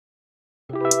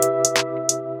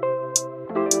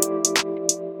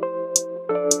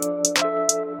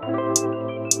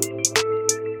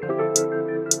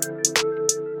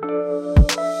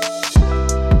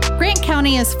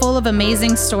is full of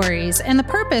amazing stories, and the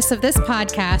purpose of this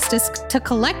podcast is to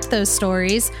collect those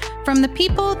stories from the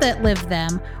people that live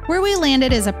them. Where We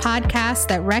Landed is a podcast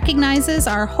that recognizes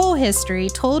our whole history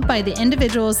told by the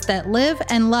individuals that live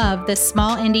and love this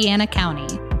small Indiana county.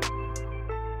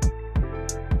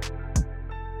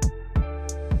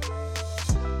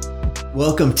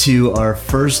 Welcome to our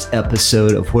first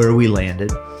episode of Where We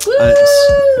Landed.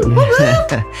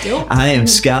 I am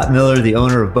Scott Miller, the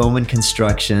owner of Bowman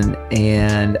Construction,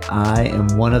 and I am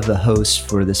one of the hosts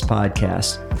for this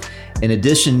podcast. In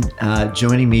addition,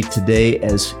 joining me today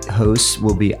as hosts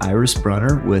will be Iris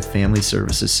Brunner with Family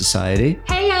Services Society.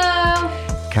 Heyo!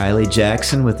 Kylie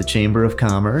Jackson with the Chamber of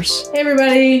Commerce. Hey,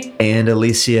 everybody. And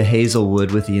Alicia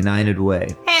Hazelwood with the United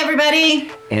Way. Hey,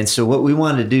 everybody. And so what we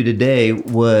wanted to do today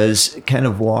was kind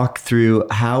of walk through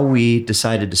how we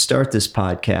decided to start this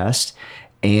podcast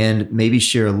and maybe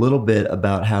share a little bit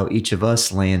about how each of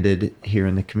us landed here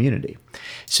in the community.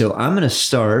 So I'm going to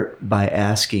start by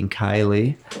asking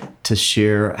Kylie to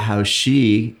share how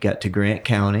she got to Grant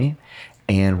County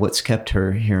and what's kept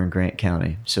her here in Grant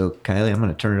County. So Kylie, I'm going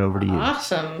to turn it over to you.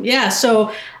 Awesome. Yeah.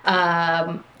 So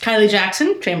Kylie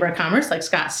Jackson, Chamber of Commerce, like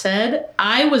Scott said.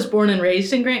 I was born and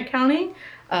raised in Grant County.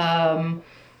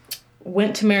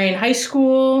 Went to Marion High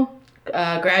School,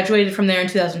 graduated from there in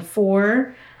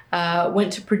 2004,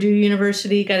 went to Purdue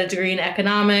University, got a degree in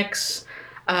economics,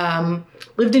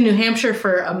 lived in New Hampshire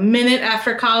for a minute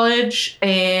after college,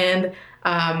 and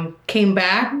came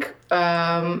back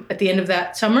at the end of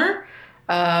that summer,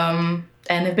 and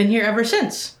have been here ever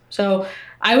since. So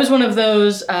I was one of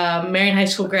those Marion High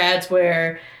School grads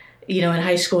where, you know, in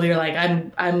high school you're like,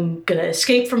 I'm gonna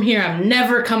escape from here, I'm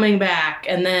never coming back.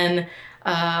 And then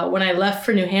when I left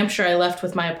for New Hampshire, I left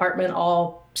with my apartment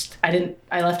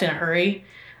I left in a hurry.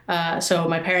 So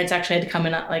my parents actually had to come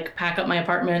and pack up my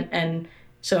apartment. And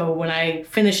so when I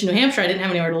finished in New Hampshire, I didn't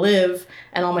have anywhere to live,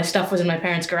 and all my stuff was in my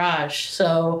parents' garage.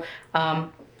 So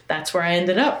that's where I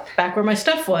ended up, back where my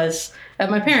stuff was, at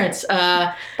my parents'.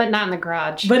 But not in the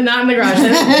garage. But not in the garage.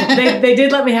 They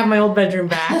did let me have my old bedroom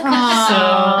back.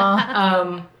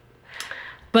 So,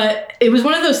 but it was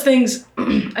one of those things,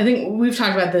 I think we've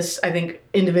talked about this, I think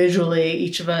individually,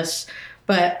 each of us,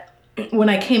 but when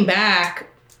I came back,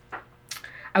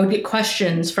 I would get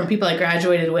questions from people I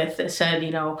graduated with that said,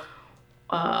 you know,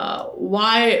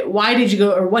 why did you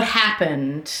go, or what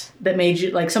happened that made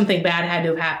you, like something bad had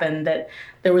to have happened that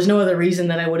there was no other reason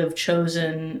that I would have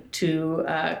chosen to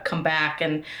come back.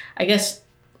 And I guess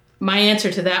my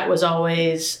answer to that was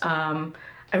always,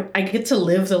 I get to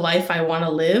live the life I want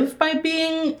to live by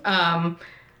being,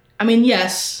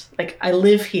 yes, like I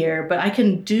live here, but I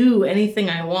can do anything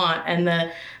I want. And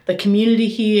the community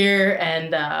here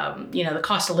and, the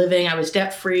cost of living, I was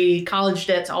debt free, college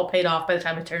debts all paid off by the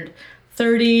time I turned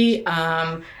 30.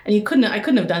 And I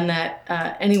couldn't have done that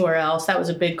anywhere else. That was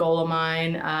a big goal of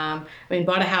mine.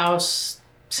 Bought a house,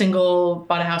 bought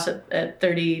a house at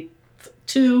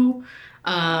 32.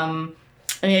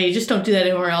 You just don't do that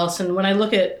anywhere else. And when I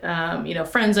look at,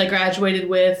 friends I graduated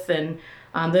with and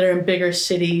that are in bigger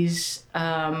cities,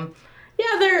 they're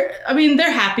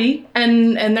happy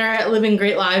and they're living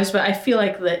great lives, but I feel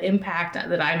like the impact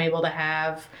that I'm able to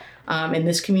have in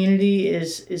this community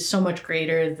is so much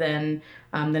greater than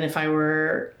if I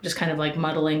were just kind of like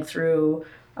muddling through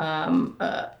in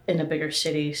a bigger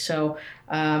city. So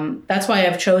that's why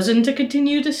I've chosen to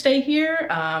continue to stay here.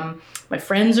 My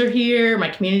friends are here. My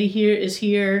community here is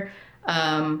here.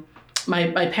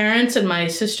 My parents and my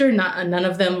sister, none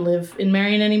of them live in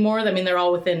Marion anymore. I mean, they're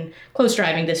all within close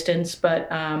driving distance, but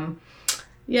I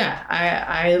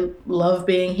love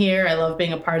being here. I love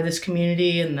being a part of this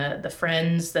community and the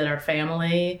friends that are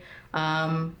family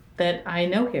that I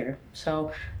know here.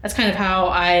 So that's kind of how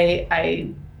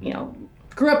I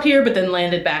grew up here, but then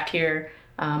landed back here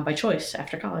by choice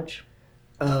after college.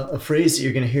 A phrase that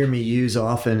you're going to hear me use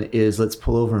often is, let's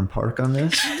pull over and park on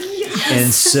this. Yes!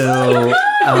 And so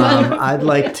I'd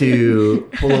like to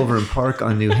pull over and park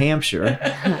on New Hampshire.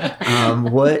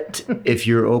 What, if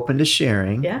you're open to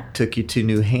sharing, took you to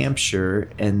New Hampshire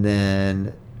and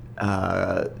then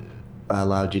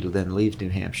allowed you to then leave New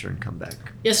Hampshire and come back?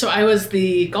 Yeah, so I was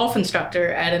the golf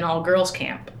instructor at an all-girls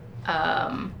camp.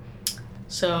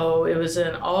 So it was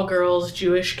an all-girls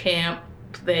Jewish camp.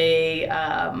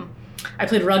 I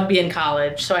played rugby in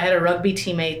college, so I had a rugby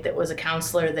teammate that was a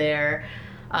counselor there.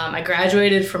 I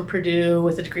graduated from Purdue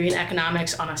with a degree in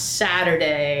economics on a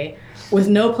Saturday with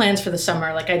no plans for the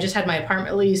summer. Like, I just had my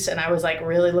apartment lease, and I was like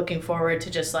really looking forward to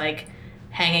just like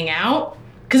hanging out,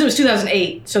 because it was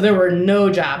 2008, so there were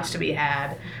no jobs to be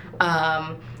had.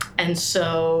 And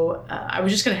so I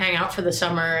was just going to hang out for the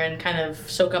summer and kind of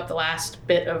soak up the last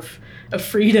bit of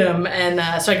freedom.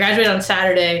 And so I graduated on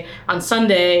Saturday. On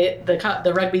Sunday,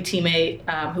 the rugby teammate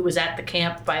who was at the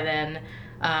camp by then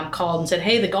called and said,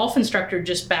 hey, the golf instructor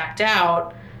just backed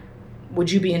out. Would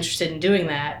you be interested in doing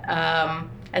that?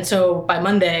 And so by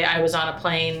Monday, I was on a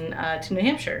plane to New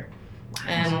Hampshire. Wow.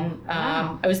 And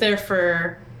I was there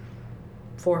for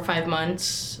 4 or 5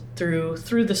 months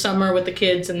through the summer with the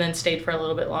kids, and then stayed for a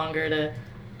little bit longer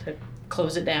to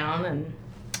close it down, and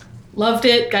loved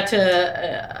it. Got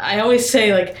to I always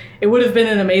say, like, it would have been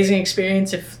an amazing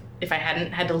experience if I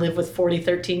hadn't had to live with 40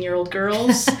 13-year-old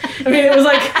girls. I mean, it was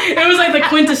like the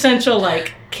quintessential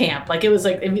like camp. Like, it was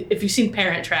like, if you've seen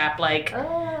Parent Trap, like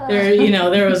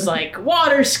there was like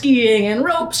water skiing and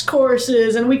ropes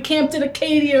courses, and we camped in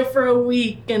Acadia for a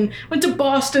week and went to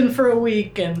Boston for a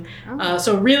week, and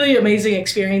so really amazing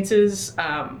experiences.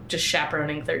 Just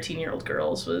chaperoning 13-year-old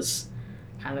girls was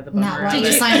kind of the bummer. Not what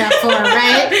you signed up for,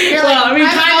 right? You're well, like, I mean,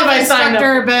 kind of I signed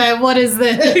up. But what is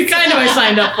this? Kind of I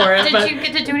signed up for it. Did you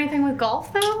get to do anything with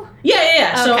golf though?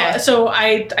 Yeah. Okay. So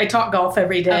I taught golf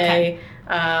every day.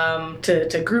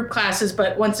 To group classes,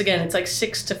 but once again, it's like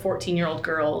 6 to 14-year-old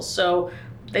girls, so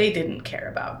they didn't care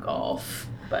about golf.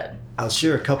 But I'll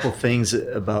share a couple things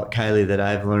about Kylie that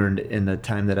I've learned in the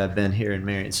time that I've been here in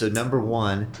Marion. So number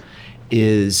one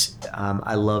is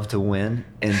I love to win,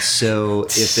 and so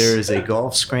if there is a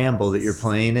golf scramble that you're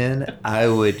playing in, I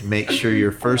would make sure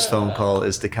your first phone call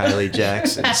is to Kylie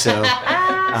Jackson.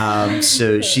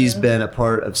 So she's been a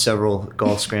part of several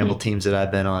golf scramble teams that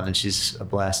I've been on, and she's a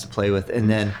blast to play with. And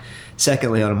then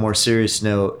secondly, on a more serious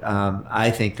note,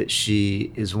 I think that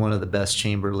she is one of the best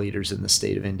chamber leaders in the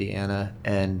state of Indiana,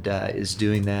 and is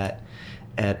doing that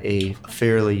at a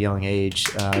fairly young age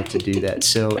to do that.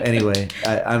 So anyway,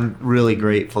 I'm really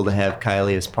grateful to have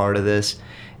Kylie as part of this,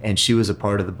 and she was a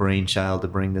part of the brainchild to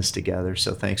bring this together.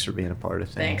 So thanks for being a part of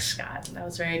things. Thanks, Scott. That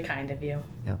was very kind of you.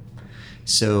 Yep.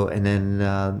 So, and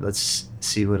then let's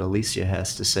see what Alicia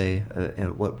has to say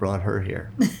and what brought her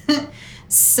here.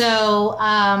 So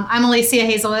I'm Alicia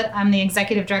Hazelwood. I'm the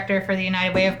executive director for the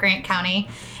United Way of Grant County.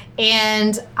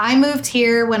 And I moved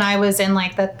here when I was in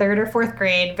like the 3rd or 4th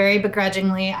grade, very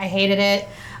begrudgingly. I hated it.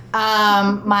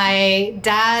 My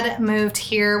dad moved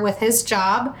here with his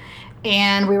job,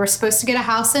 and we were supposed to get a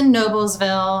house in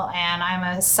Noblesville, and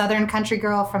I'm a southern country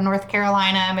girl from North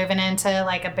Carolina moving into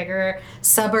like a bigger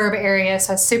suburb area,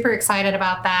 so I was super excited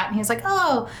about that. And he was like,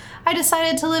 oh, I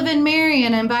decided to live in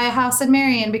Marion and buy a house in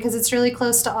Marion because it's really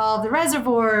close to all of the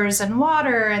reservoirs and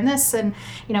water and this, and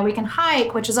we can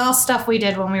hike, which is all stuff we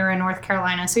did when we were in North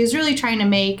Carolina. So he was really trying to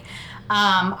make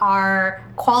our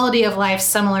quality of life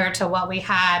similar to what we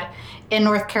had in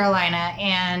North Carolina,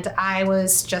 and I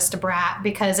was just a brat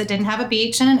because it didn't have a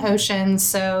beach and an ocean,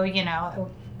 so it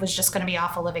was just going to be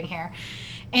awful living here.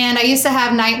 And I used to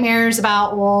have nightmares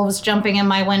about wolves jumping in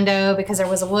my window because there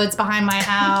was a woods behind my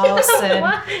house.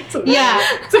 And it's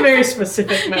a very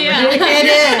specific memory. Yeah,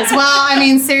 it is. Well, I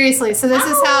mean, seriously. So this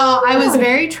is how I was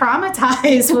very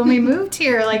traumatized when we moved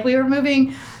here. Like, we were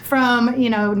moving from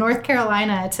North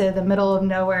Carolina to the middle of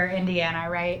nowhere, Indiana,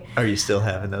 right? Are you still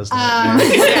having those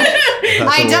nightmares?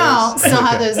 I don't still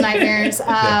have those nightmares.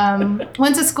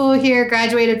 Went to school here,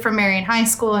 graduated from Marion High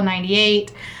School in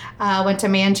 '98. Went to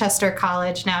Manchester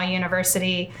College, now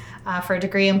university, for a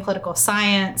degree in political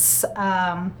science.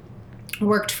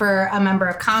 Worked for a member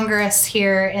of Congress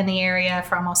here in the area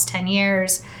for almost 10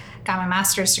 years. Got my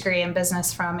master's degree in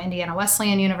business from Indiana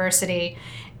Wesleyan University.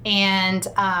 And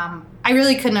I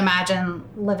really couldn't imagine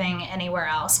living anywhere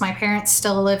else. My parents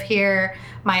still live here.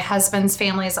 My husband's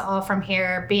family is all from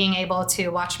here. Being able to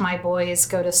watch my boys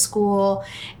go to school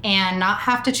and not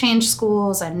have to change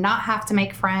schools and not have to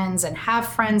make friends and have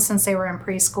friends since they were in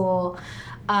preschool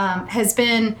has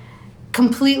been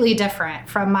completely different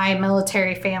from my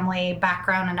military family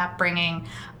background and upbringing.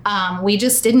 We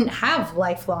just didn't have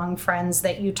lifelong friends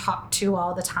that you talk to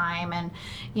all the time and,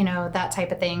 that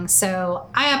type of thing. So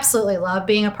I absolutely love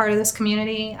being a part of this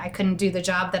community. I couldn't do the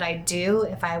job that I do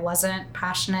if I wasn't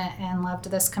passionate and loved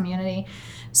this community.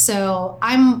 So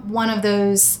I'm one of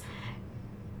those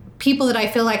people that I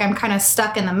feel like I'm kind of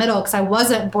stuck in the middle because I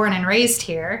wasn't born and raised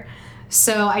here.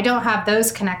 So I don't have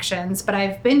those connections, but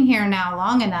I've been here now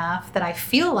long enough that I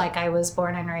feel like I was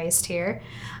born and raised here.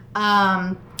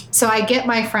 So I get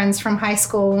my friends from high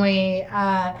school when we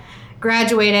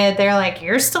graduated. They're like,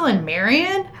 you're still in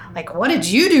Marion? Like, what did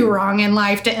you do wrong in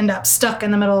life to end up stuck in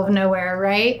the middle of nowhere,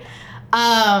 right?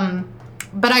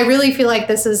 But I really feel like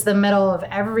this is the middle of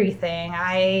everything.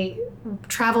 I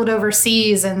traveled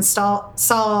overseas and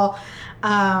saw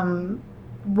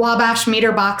Wabash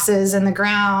meter boxes in the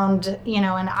ground, in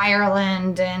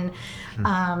Ireland. And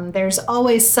there's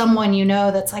always someone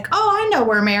that's like, oh, I know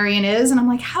where Marion is. And I'm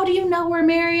like, how do you know where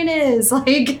Marion is?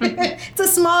 Like, it's a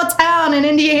small town in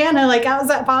Indiana. Like, how is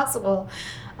that possible?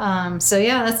 So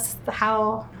yeah, that's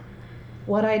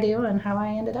what I do and how I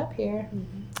ended up here.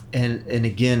 And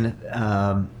again,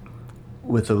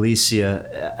 with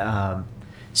Alicia,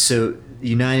 so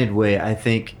United Way, I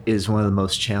think, is one of the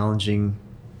most challenging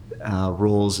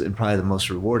roles and probably the most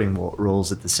rewarding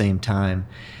roles at the same time.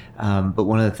 But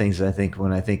one of the things that I think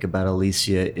when I think about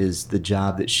Alicia is the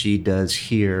job that she does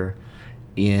here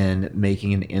in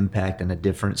making an impact and a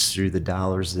difference through the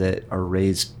dollars that are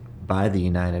raised by the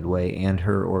United Way and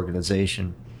her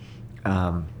organization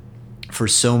for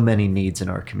so many needs in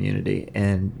our community.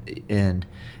 And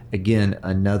again,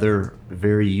 another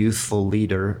very youthful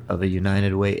leader of a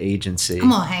United Way agency. I'm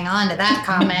gonna hang on to that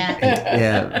comment.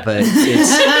 Yeah, but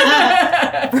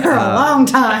it's for a long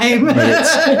time.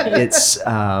 But it's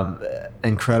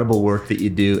incredible work that you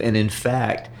do, and in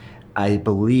fact, I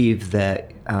believe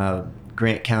that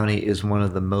Grant County is one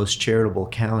of the most charitable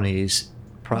counties,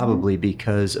 probably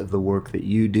because of the work that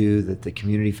you do, that the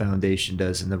Community Foundation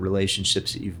does, and the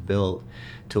relationships that you've built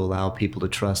to allow people to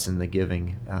trust in the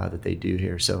giving that they do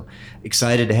here. So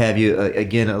excited to have you.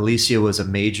 Again, Alicia was a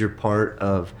major part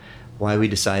of why we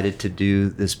decided to do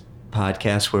this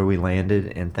podcast, Where We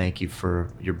Landed, and thank you for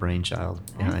your brainchild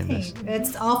behind this.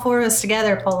 It's all four of us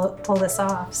together pull this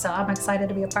off, so I'm excited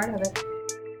to be a part of it.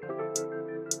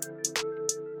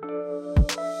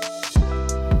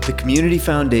 The Community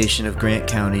Foundation of Grant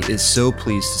County is so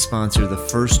pleased to sponsor the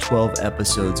first 12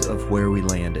 episodes of Where We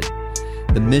Landed.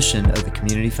 The mission of the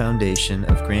Community Foundation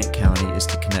of Grant County is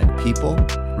to connect people,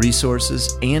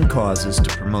 resources, and causes to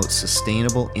promote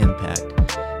sustainable impact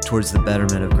towards the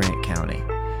betterment of Grant County.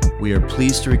 We are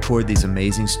pleased to record these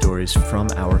amazing stories from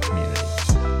our community.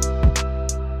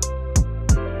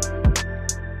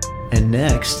 And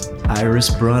next, Iris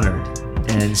Brunner.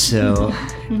 And so,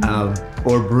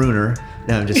 or Bruner.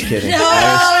 No, I'm just kidding.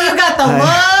 Oh, you got the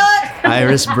look!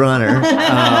 Iris Brunner.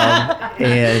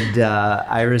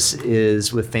 Iris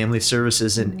is with Family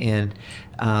Services, and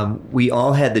we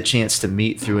all had the chance to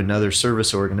meet through another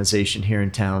service organization here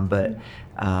in town, but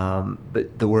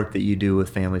the work that you do with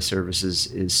Family Services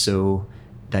is so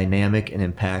dynamic and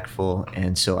impactful,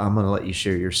 and so I'm going to let you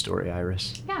share your story,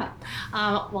 Iris. Yeah.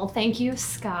 Well, thank you,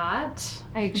 Scott.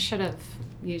 I should have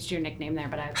used your nickname there,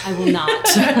 but I will not.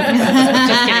 Just kidding.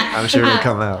 I'm sure it'll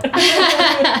come out.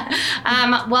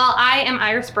 Well, I am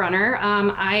Iris Brunner.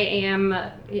 I am,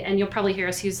 and you'll probably hear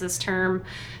us use this term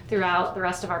throughout the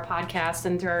rest of our podcast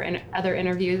and through our other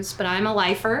interviews, but I'm a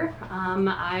lifer.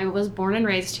 I was born and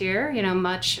raised here,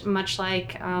 much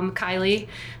like Kylie.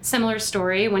 Similar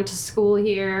story, went to school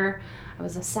here. I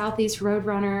was a Southeast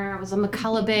Roadrunner. I was a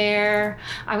McCullough Bear.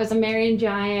 I was a Marion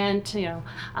Giant,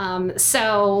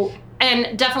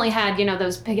 and definitely had,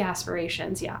 those big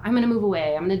aspirations. Yeah, I'm going to move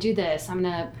away. I'm going to do this. I'm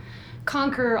going to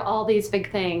conquer all these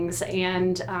big things.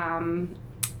 And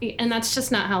that's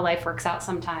just not how life works out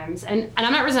sometimes. And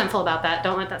I'm not resentful about that.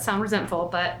 Don't let that sound resentful.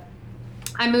 But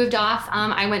I moved off.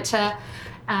 I went to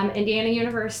Indiana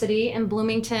University in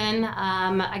Bloomington.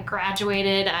 I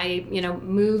graduated. I,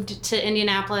 moved to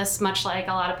Indianapolis, much like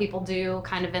a lot of people do,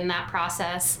 kind of in that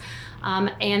process.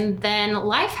 And then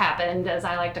life happened, as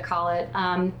I like to call it.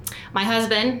 My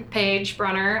husband, Paige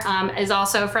Brunner, is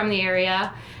also from the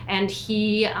area, and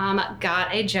he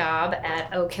got a job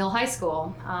at Oak Hill High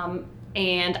School.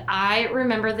 And I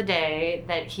remember the day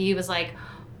that he was like,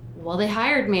 well, they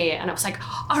hired me. And I was like,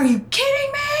 are you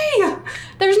kidding me?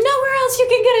 There's nowhere else you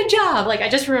can get a job. Like, I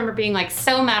just remember being like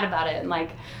so mad about it. And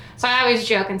so I always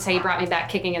joke and say he brought me back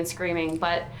kicking and screaming.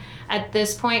 But at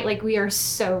this point, we are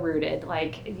so rooted.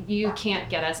 You can't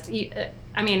get us.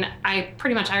 I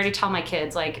already tell my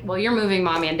kids, well, you're moving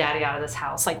mommy and daddy out of this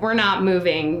house. We're not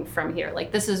moving from here.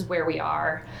 This is where we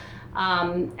are.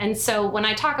 And so when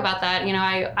I talk about that,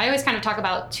 I always kind of talk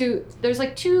about there's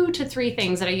 2 to 3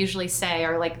 things that I usually say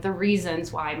are the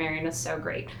reasons why Marion is so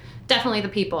great. Definitely the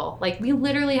people. We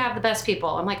literally have the best people.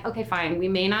 I'm like, okay, fine. We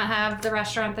may not have the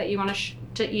restaurant that you want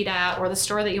to eat at or the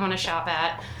store that you want to shop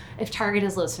at. If Target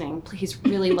is listening, please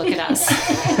really look at us.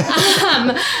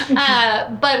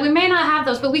 But we may not have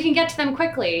those, but we can get to them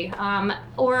quickly.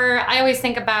 Or I always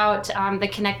think about the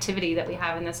connectivity that we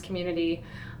have in this community.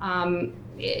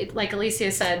 Like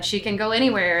Alicia said, she can go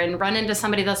anywhere and run into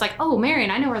somebody that's like, oh,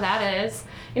 Marion, I know where that is.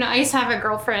 I used to have a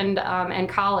girlfriend in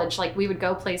college. We would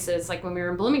go places when we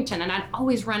were in Bloomington, and I'd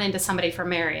always run into somebody from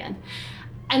Marion.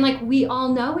 and like we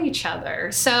all know each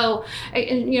other. So,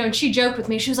 and she joked with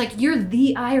me. She was like, "You're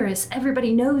the Iris.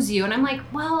 Everybody knows you." And I'm like,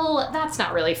 "Well, that's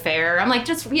not really fair." I'm like,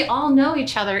 we all know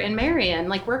each other in Marion.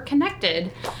 Like, we're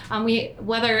connected.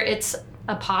 Whether it's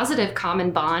a positive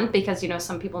common bond, because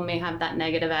some people may have that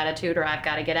negative attitude, or I've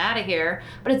got to get out of here,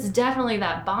 but it's definitely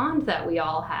that bond that we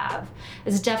all have.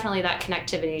 It's definitely that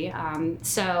connectivity.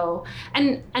 So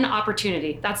and an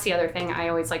opportunity. That's the other thing I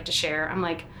always like to share. I'm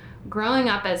like, growing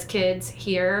up as kids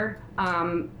here,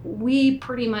 we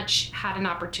pretty much had an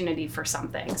opportunity for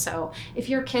something. So if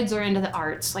your kids are into the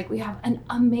arts, like we have an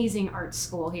amazing art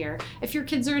school here. If your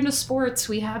kids are into sports,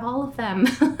 we have all of them.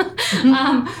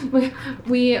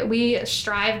 We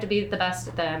strive to be the best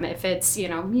at them. If it's,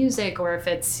 music, or if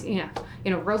it's,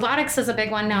 robotics is a big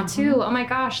one now too. Oh my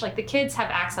gosh, like the kids have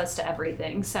access to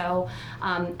everything. So,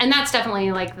 and that's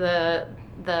definitely like the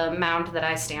mound that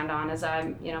I stand on, is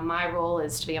my role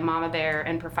is to be a mama bear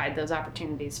and provide those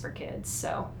opportunities for kids.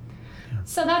 So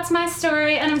that's my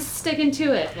story, and I'm sticking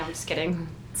to it. No, I'm just kidding.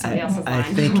 Somebody else's line.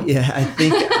 I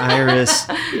think Iris,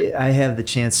 I have the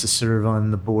chance to serve on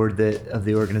the board of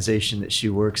the organization that she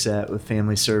works at with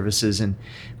Family Services. And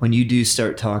when you do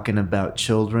start talking about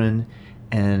children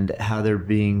and how they're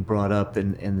being brought up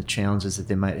and the challenges that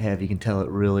they might have, you can tell it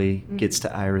really gets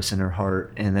to Iris in her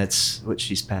heart, and that's what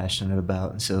she's passionate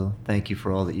about. And so thank you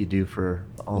for all that you do for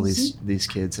all these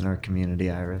kids in our community,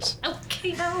 Iris.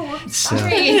 Okay, no, I'm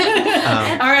sorry. All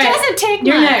right. It doesn't take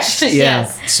You're much. next. Yeah.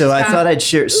 Yes. So I thought I'd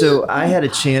share. So I had a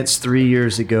chance 3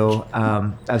 years ago.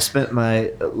 I've spent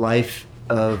my life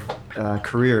of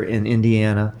career in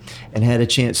Indiana, and had a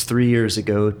chance 3 years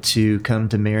ago to come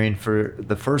to Marion for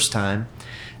the first time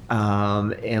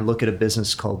and look at a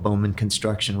business called Bowman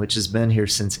Construction, which has been here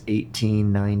since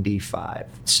 1895.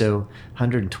 So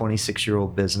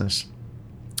 126-year-old business.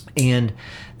 And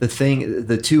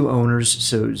the two owners,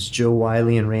 so it was Joe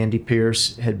Wiley and Randy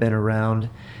Pierce, had been around,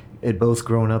 had both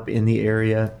grown up in the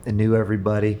area and knew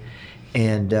everybody.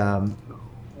 And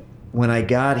when I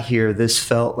got here, this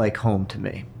felt like home to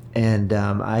me. And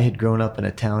I had grown up in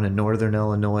a town in northern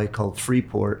Illinois called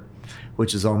Freeport,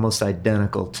 which is almost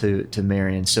identical to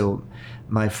Marion. So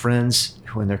my friends,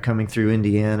 when they're coming through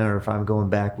Indiana, or if I'm going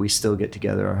back, we still get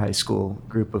together, our high school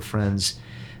group of friends.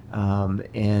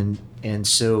 And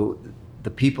so the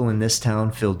people in this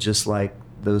town feel just like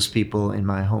those people in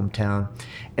my hometown.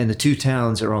 And the two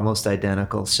towns are almost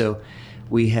identical. So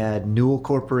we had Newell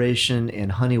Corporation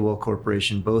and Honeywell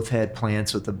Corporation, both had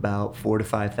plants with about 4,000 to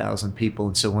 5,000 people.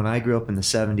 And so when I grew up in the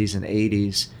 70s and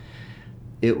 80s,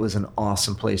 it was an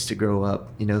awesome place to grow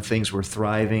up. Things were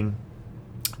thriving.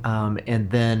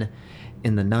 And then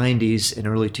in the 90s and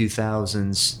early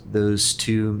 2000s, those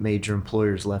two major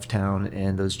employers left town,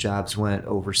 and those jobs went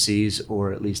overseas,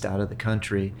 or at least out of the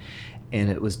country. And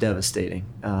it was devastating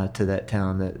to that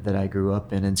town that I grew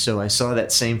up in. And so I saw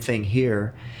that same thing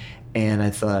here. And I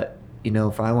thought,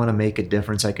 if I want to make a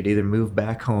difference, I could either move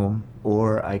back home,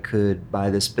 or I could buy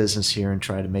this business here and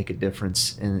try to make a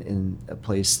difference in a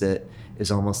place that is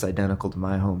almost identical to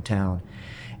my hometown.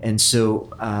 And so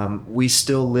we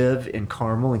still live in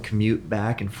Carmel and commute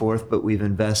back and forth, but we've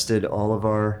invested all of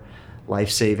our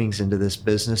life savings into this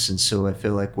business. And so I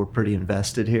feel like we're pretty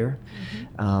invested here.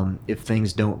 If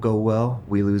things don't go well,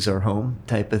 we lose our home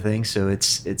type of thing. So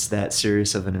it's that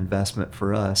serious of an investment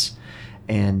for us.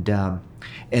 And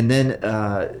then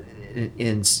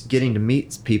in getting to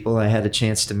meet people, I had a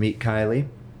chance to meet Kylie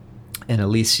and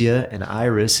Alicia and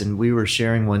Iris, and we were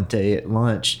sharing one day at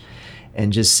lunch,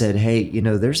 and just said, hey,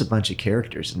 there's a bunch of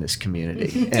characters in this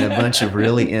community and a bunch of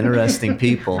really interesting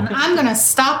people. I'm going to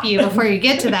stop you before you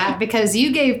get to that, because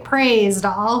you gave praise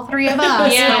to all three of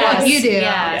us for what you do.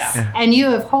 Yes. And you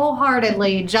have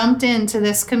wholeheartedly jumped into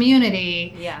this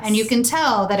community. Yes. And you can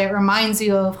tell that it reminds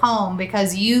you of home,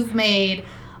 because you've made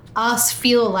us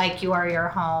feel like you are your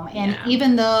home. And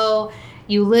even though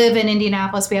you live in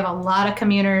Indianapolis, we have a lot of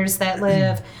commuters that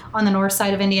live on the north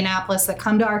side of Indianapolis that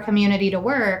come to our community to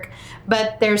work,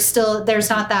 but there's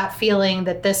not that feeling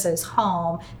that this is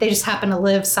home. They just happen to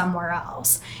live somewhere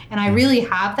else. And I really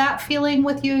have that feeling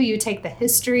with you. You take the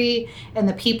history and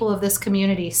the people of this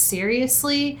community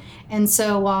seriously. And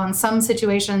so while in some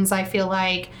situations I feel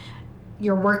like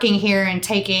you're working here and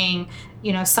taking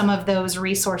some of those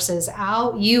resources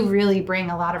out, you really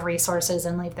bring a lot of resources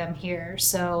and leave them here.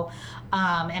 So,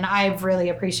 and I've really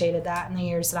appreciated that in the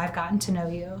years that I've gotten to know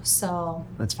you. So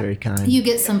that's very kind. You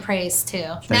get some praise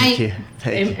too. Thank you.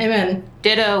 Amen.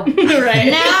 Ditto.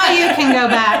 Right. Now you can go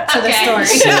back to the story.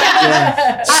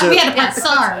 So, we had to park the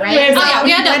car, right? Yeah, we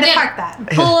had to park that.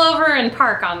 Pull over and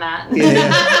park on that.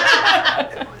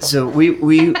 So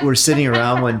we were sitting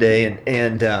around one day,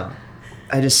 and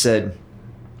I just said,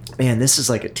 man, this is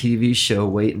like a TV show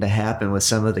waiting to happen with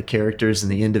some of the characters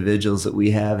and the individuals that we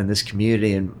have in this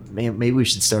community. And man, maybe we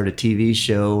should start a TV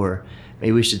show, or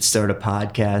maybe we should start a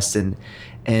podcast.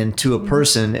 And to a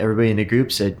person, everybody in the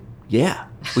group said, yeah,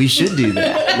 we should do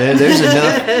that. There's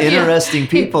enough interesting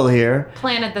people here.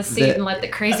 Planted the seed and let the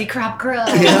crazy crop grow.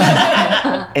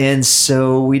 Yeah. And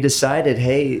so we decided,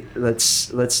 hey,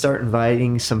 let's start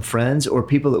inviting some friends or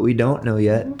people that we don't know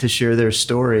yet to share their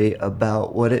story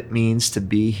about what it means to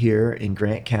be here in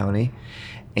Grant County,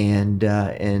 and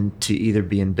to either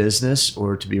be in business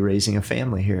or to be raising a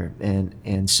family here.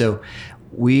 And so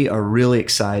we are really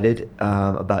excited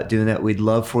about doing that. We'd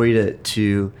love for you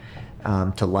to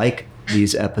like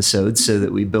these episodes so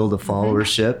that we build a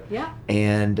followership. Yeah.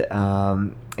 And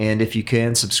if you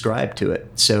can, subscribe to it.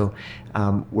 So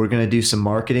we're going to do some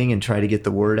marketing and try to get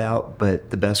the word out, but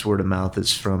the best word of mouth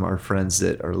is from our friends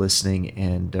that are listening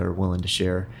and are willing to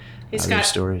share their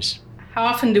stories. How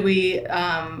often do we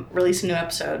release a new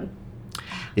episode?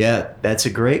 Yeah, that's a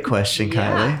great question,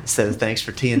 Kylie. So thanks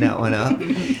for teeing that one up.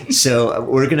 So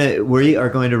we are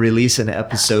going to release an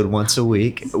episode once a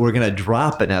week. We're going to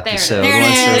drop an episode there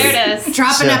once a week. There it is.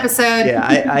 Drop an episode.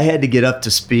 Yeah, I had to get up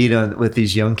to speed with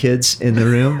these young kids in the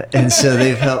room, and so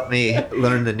they've helped me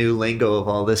learn the new lingo of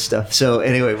all this stuff. So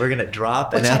anyway, we're going to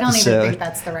drop an episode. I don't even think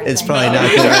that's the right It's thing. probably not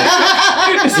the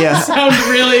right. Yeah. Sounds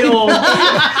really old.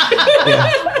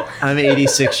 Yeah. I'm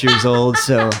 86 years old,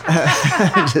 so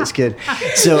I'm just kidding.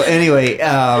 So anyway,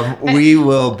 we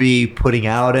will be putting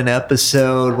out an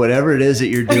episode, whatever it is that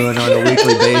you're doing on a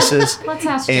weekly basis. Let's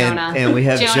ask Jonah. And we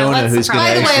have Jonah who's going to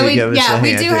By the actually way, give us a hand.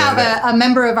 we do have a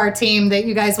member of our team that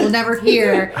you guys will never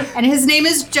hear, and his name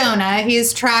is Jonah. He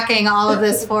is tracking all of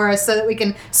this for us so that we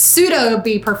can pseudo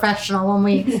be professional when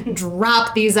we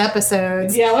drop these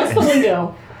episodes. Yeah, what's the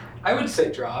lingo? I would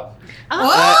say drop. Point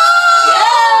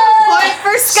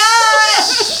for Scott!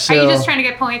 Are you just trying to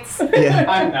get points? Yeah.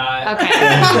 I'm not.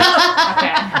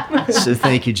 Okay. So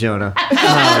thank you, Jonah.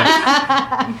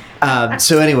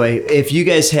 So anyway, if you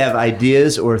guys have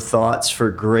ideas or thoughts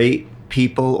for great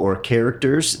people or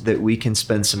characters that we can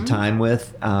spend some time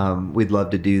with, we'd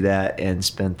love to do that and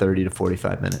spend 30 to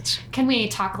 45 minutes. Can we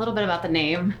talk a little bit about the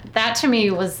name? That to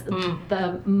me was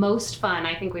the most fun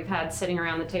I think we've had sitting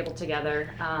around the table together.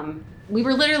 We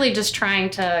were literally just trying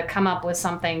to come up with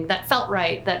something that felt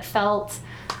right, that felt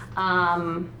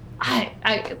some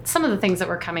of the things that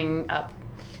were coming up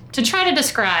to try to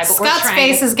describe what Scott's we're trying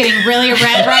face to... is getting really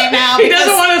red right now. He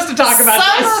doesn't want us to talk about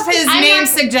this. Some of his name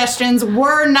suggestions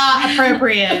were not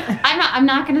appropriate. I'm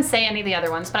not going to say any of the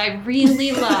other ones, but I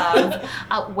really love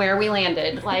where we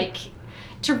landed. Like,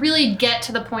 to really get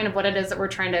to the point of what it is that we're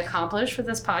trying to accomplish with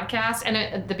this podcast.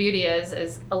 And the beauty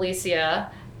is Alicia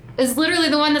is literally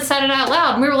the one that said it out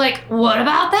loud. And we were like, what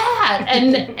about that?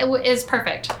 And it is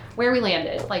perfect where we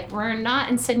landed. Like, we're not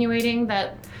insinuating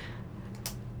that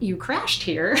you crashed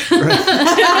here.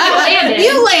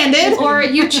 You landed. Or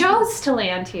you chose to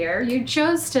land here. You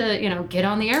chose to, get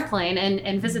on the airplane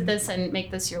and visit this and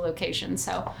make this your location.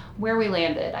 So where we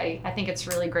landed, I think it's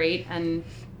really great. And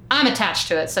I'm attached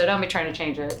to it, so don't be trying to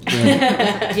change it.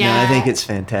 Yeah, no, I think it's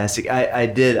fantastic.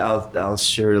 I'll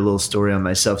share a little story on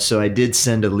myself. So I did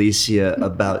send Alicia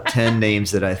about 10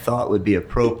 names that I thought would be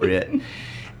appropriate.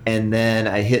 And then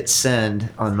I hit send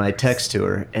on my text to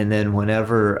her. And then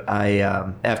whenever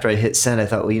after I hit send, I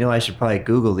thought, well, I should probably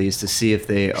Google these to see if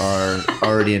they are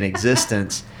already in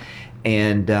existence.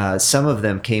 And some of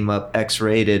them came up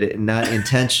X-rated, not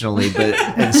intentionally,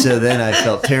 and so then I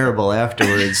felt terrible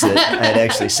afterwards that I'd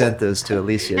actually sent those to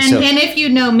Alicia. And if you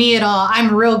know me at all,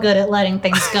 I'm real good at letting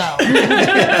things go.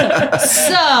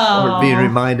 So we're being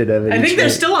reminded of it. I think they're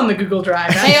still on the Google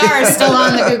Drive. They are still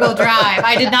on the Google Drive.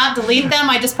 I did not delete them.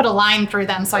 I just put a line through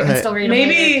them so I can still read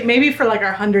them. Maybe for like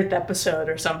our 100th episode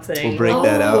or something. We'll break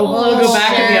that out. We'll go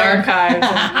back in the archives.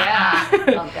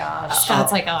 Oh gosh.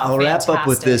 That's like I'll wrap up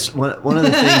with this. One of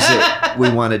the things that we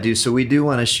want to do, so we do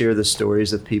want to share the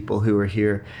stories of people who are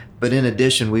here, but in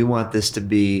addition, we want this to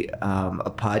be a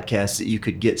podcast that you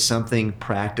could get something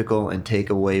practical and take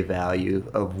away value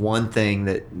of one thing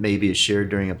that maybe is shared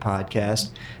during a podcast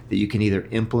that you can either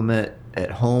implement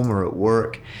at home or at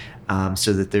work,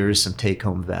 so that there is some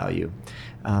take-home value.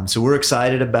 So we're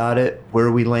excited about it,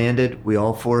 where we landed. We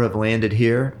all four have landed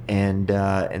here, and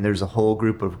there's a whole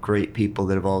group of great people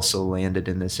that have also landed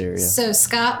in this area. So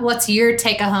Scott, what's your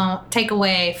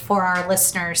takeaway for our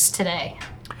listeners today?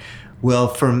 Well,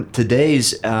 from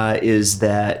today's is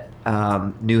that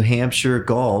New Hampshire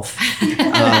golf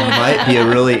might be a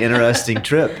really interesting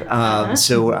trip.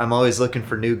 So I'm always looking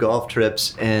for new golf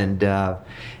trips, and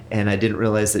And I didn't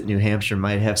realize that New Hampshire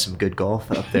might have some good golf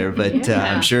up there, but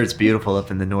I'm sure it's beautiful up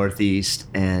in the Northeast.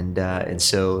 And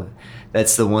so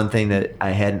that's the one thing that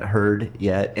I hadn't heard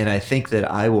yet. And I think that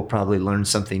I will probably learn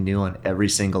something new on every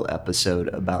single episode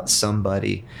about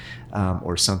somebody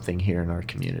or something here in our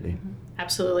community.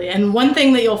 Absolutely. And one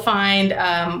thing that you'll find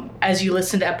as you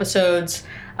listen to episodes,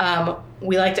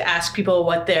 we like to ask people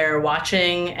what they're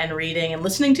watching and reading and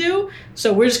listening to.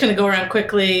 So we're just going to go around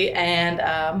quickly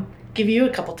and give you a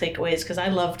couple takeaways, because I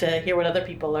love to hear what other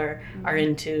people are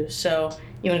into. So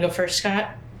you want to go first,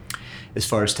 Scott? As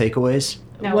far as takeaways?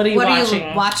 No, what are you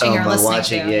watching? Or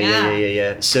listening to?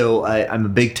 Yeah. So I'm a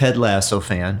big Ted Lasso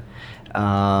fan.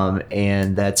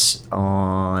 And that's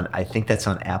on, I think that's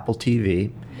on Apple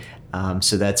TV.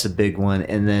 So that's a big one.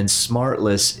 And then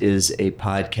Smartless is a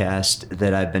podcast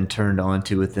that I've been turned on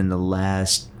to within the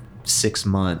last 6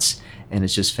 months. And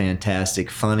it's just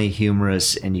fantastic, funny,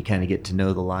 humorous, and you kind of get to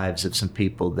know the lives of some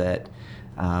people that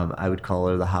I would call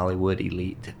are the Hollywood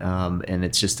elite. And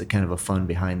it's just a kind of a fun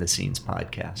behind-the-scenes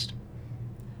podcast.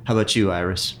 How about you,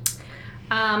 Iris?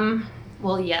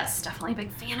 Well, yes, definitely a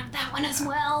big fan of that one as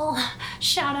well.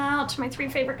 Shout out to my 3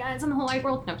 favorite guys in the whole wide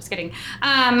world. No, just kidding.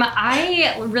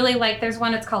 I really like, there's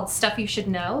one, it's called Stuff You Should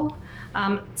Know.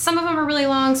 Some of them are really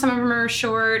long, some of them are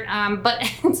short, but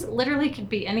it literally could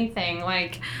be anything.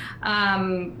 Like,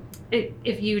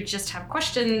 if you just have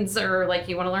questions, or like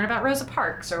you want to learn about Rosa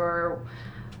Parks, or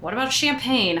what about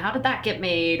champagne? How did that get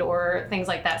made? Or things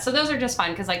like that. So those are just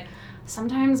fun, because like,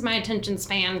 sometimes my attention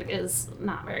span is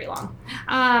not very long.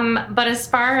 But as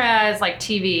far as like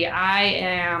TV, I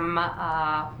am,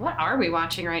 what are we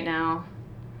watching right now?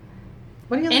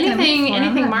 What are you looking at me for?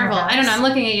 Anything Marvel. I don't know. I'm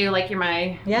looking at you like you're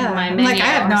my menu. Like, I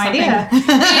have no idea.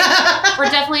 We're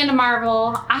definitely into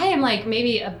Marvel. I am like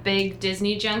maybe a big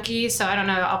Disney junkie, so I don't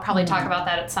know. I'll probably talk about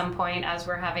that at some point as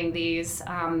we're having these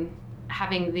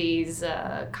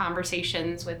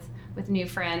conversations with new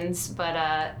friends.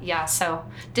 But yeah, so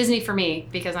Disney for me,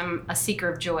 because I'm a seeker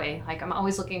of joy. Like, I'm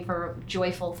always looking for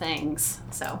joyful things.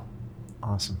 So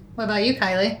Awesome. What about you,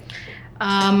 Kylie?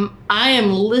 I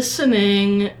am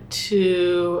listening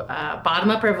to Bottom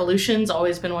Up Revolution's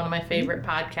always been one of my favorite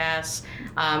podcasts.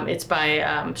 It's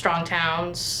by Strong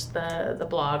Towns, the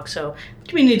blog, so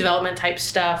community development type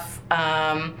stuff.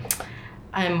 I'm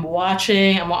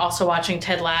also watching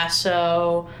Ted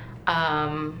Lasso.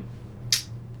 I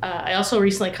also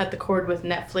recently cut the cord with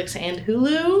Netflix and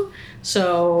Hulu,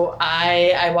 so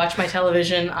I watch my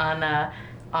television on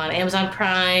Amazon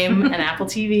Prime and Apple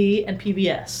TV and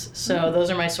PBS. So those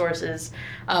are my sources.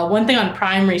 One thing on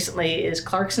Prime recently is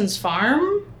Clarkson's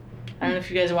Farm. I don't know if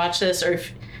you guys watch this, or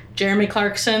if Jeremy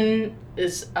Clarkson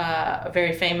is a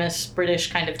very famous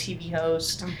British kind of TV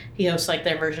host. He hosts like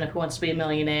their version of Who Wants to Be a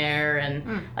Millionaire,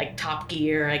 and like Top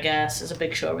Gear, I guess, is a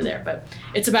big show over there. But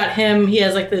it's about him. He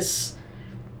has like this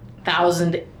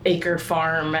 1,000-acre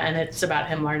farm, and it's about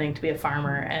him learning to be a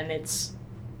farmer, and it's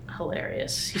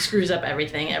hilarious. He screws up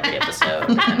everything every episode.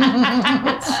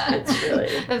 It's really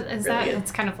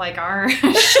it's kind of like our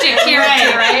shtick here,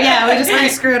 right? Yeah, we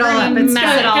just screw it all up. It's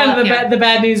mess it all kind up of here. the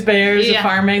Bad News Bears of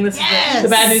farming. This Yes. is the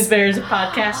Bad News Bears of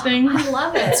podcasting. I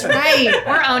love it. That's right.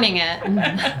 We're owning it.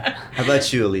 How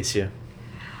about you, Alicia?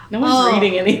 No one's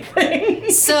reading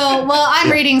anything. So, well, I'm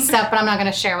reading stuff, but I'm not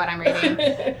going to share what I'm reading.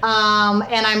 And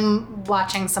I'm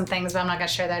watching some things, but I'm not going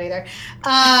to share that either.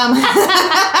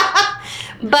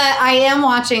 But I am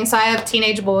watching, so I have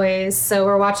teenage boys, so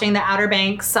we're watching The Outer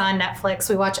Banks on Netflix.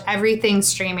 We watch everything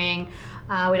streaming.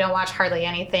 We don't watch hardly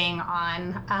anything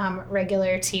on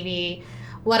regular TV.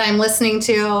 What I'm listening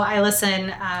to,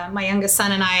 my youngest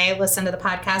son and I listen to the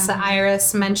podcast that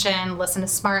Iris mentioned, listen to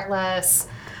Smartless.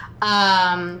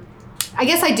 I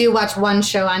guess I do watch one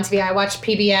show on TV. I watch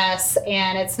PBS,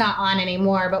 and it's not on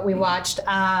anymore, but we watched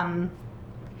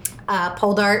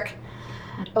Poldark,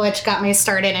 which got me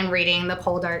started in reading the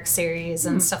Poldark series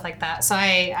and stuff like that. So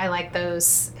I like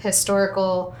those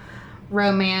historical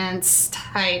romance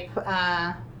type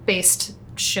based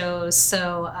shows,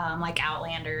 so like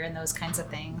Outlander and those kinds of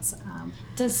things.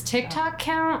 Does TikTok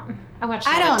count? I watch.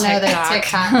 I don't know that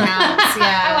TikTok counts.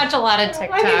 Yeah, I watch a lot of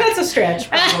TikTok. I think that's a stretch,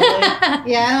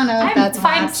 probably. Yeah, I don't know if that's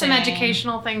find watching. some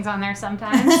educational things on there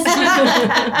sometimes.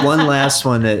 One last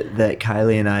one that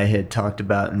Kylie and I had talked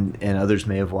about, and others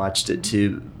may have watched it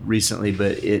too recently,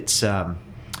 but it's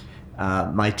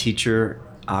My Teacher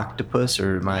Octopus,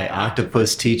 or My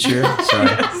Octopus Teacher. Sorry,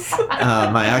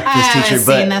 My Octopus Teacher.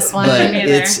 Seen this one but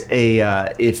either. it's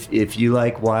a if you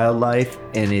like wildlife,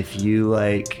 and if you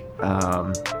like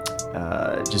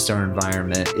just our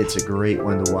environment, it's a great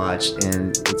one to watch,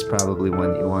 and it's probably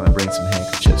one that you want to bring some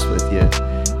handkerchiefs with you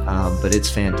but it's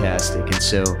fantastic. And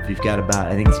so if you've got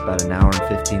I think it's about an hour and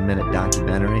 15-minute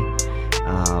documentary,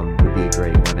 would be a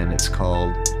great one. And it's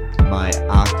called My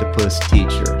Octopus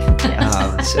Teacher.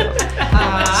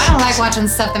 I don't like watching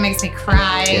stuff that makes me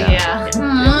cry. Yeah.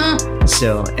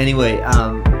 So anyway,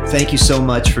 thank you so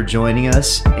much for joining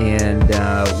us, and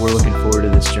we're looking forward to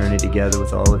this journey together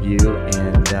with all of you,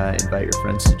 and invite your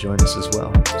friends to join us as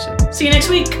well. So See you next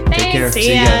week. take care. See See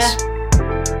you ya. guys.